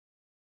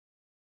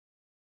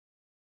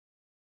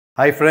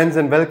Hi friends,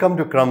 and welcome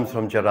to Crumbz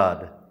from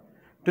Gerard.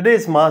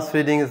 Today's Mass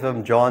reading is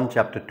from John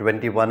chapter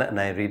 21, and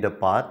I read a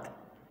part.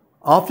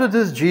 After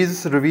this,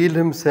 Jesus revealed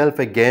himself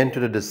again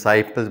to the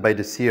disciples by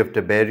the Sea of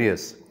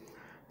Tiberias.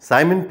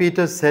 Simon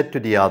Peter said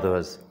to the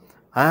others,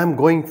 "I am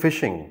going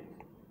fishing."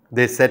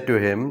 They said to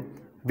him,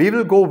 "We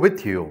will go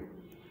with you."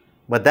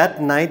 But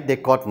that night they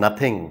caught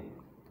nothing.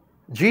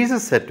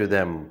 Jesus said to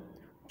them,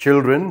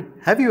 "Children,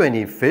 have you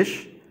any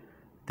fish?"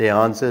 They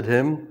answered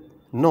him,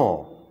 "No."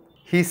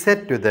 He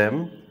said to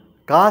them,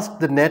 "Cast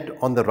the net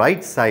on the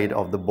right side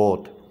of the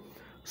boat."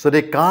 So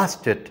they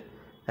cast it,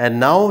 and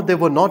now they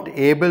were not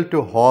able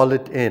to haul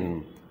it in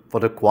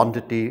for the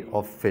quantity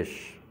of fish.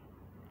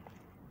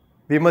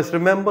 We must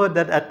remember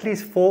that at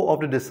least 4 of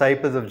the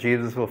disciples of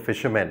Jesus were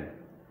fishermen.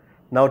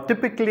 Now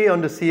typically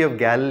on the Sea of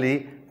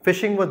Galilee,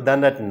 fishing was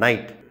done at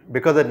night,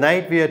 because at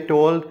night we are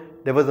told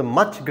there was a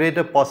much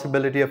greater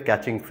possibility of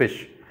catching fish.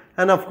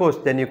 And of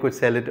course then you could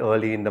sell it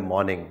early in the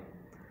morning.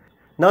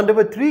 Now there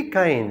were 3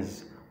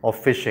 kinds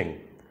of fishing.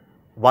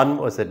 One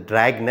was a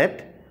drag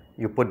net.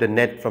 You put the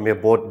net from your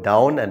boat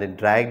down and it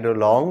dragged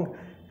along,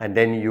 and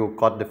then you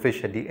caught the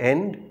fish at the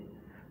end.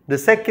 The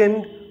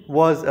second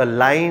was a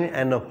line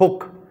and a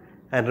hook.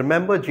 And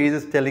remember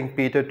Jesus telling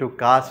Peter to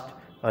cast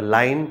a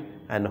line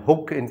and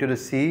hook into the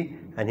sea,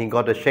 and he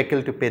got a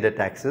shekel to pay the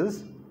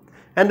taxes.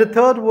 And the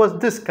third was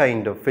this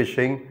kind of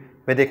fishing,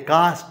 where they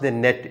cast the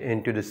net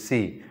into the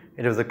sea.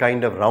 It was a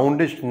kind of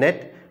roundish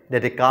net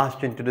that they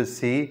cast into the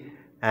sea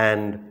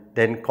and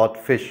then caught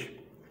fish.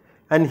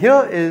 And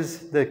here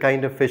is the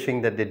kind of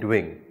fishing that they're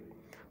doing.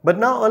 But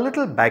now a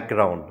little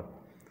background.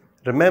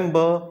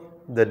 Remember,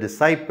 the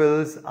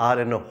disciples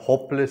are in a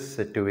hopeless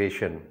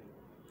situation.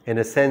 In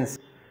a sense,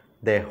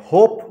 their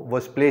hope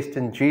was placed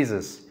in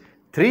Jesus.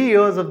 3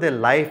 years of their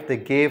life they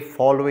gave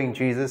following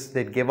Jesus.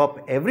 They gave up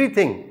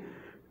everything,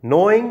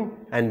 knowing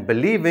and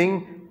believing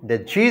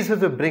that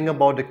Jesus would bring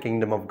about the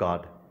kingdom of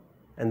God.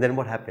 And then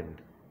what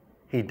happened?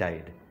 He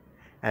died.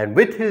 And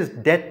with his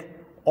death,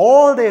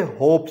 all their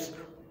hopes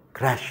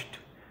crashed.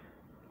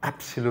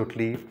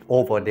 Absolutely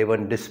over. They were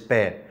in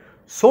despair.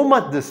 So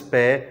much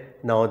despair,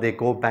 now they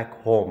go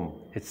back home,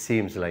 it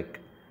seems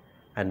like.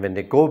 And when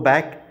they go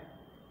back,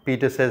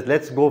 Peter says,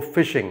 "Let's go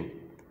fishing."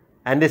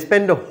 And they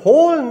spend the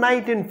whole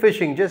night in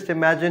fishing. Just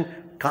imagine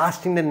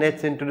casting the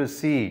nets into the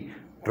sea,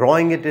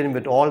 drawing it in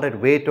with all that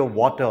weight of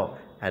water,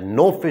 and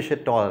no fish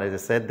at all. As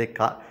I said,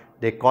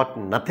 they caught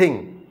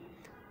nothing.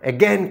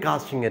 Again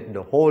casting it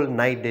the whole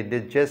night. They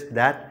did just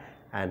that,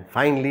 and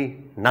finally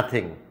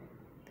nothing.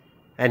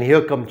 And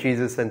here comes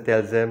Jesus and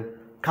tells them,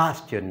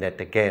 "Cast your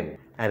net again."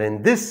 And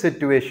in this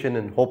situation,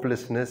 in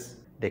hopelessness,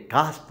 they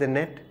cast the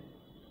net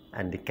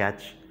and they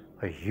catch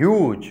a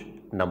huge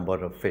number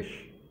of fish.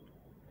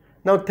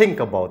 Now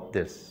think about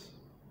this.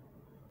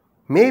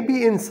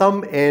 Maybe in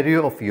some area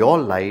of your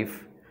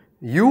life,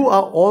 you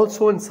are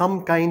also in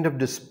some kind of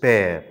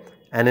despair.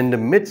 And in the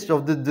midst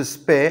of the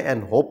despair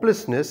and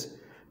hopelessness,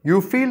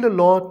 you feel the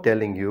Lord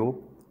telling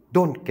you,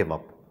 "Don't give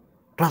up.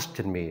 Trust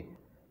in me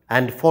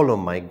and follow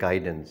my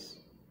guidance."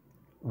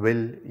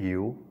 Will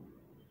you?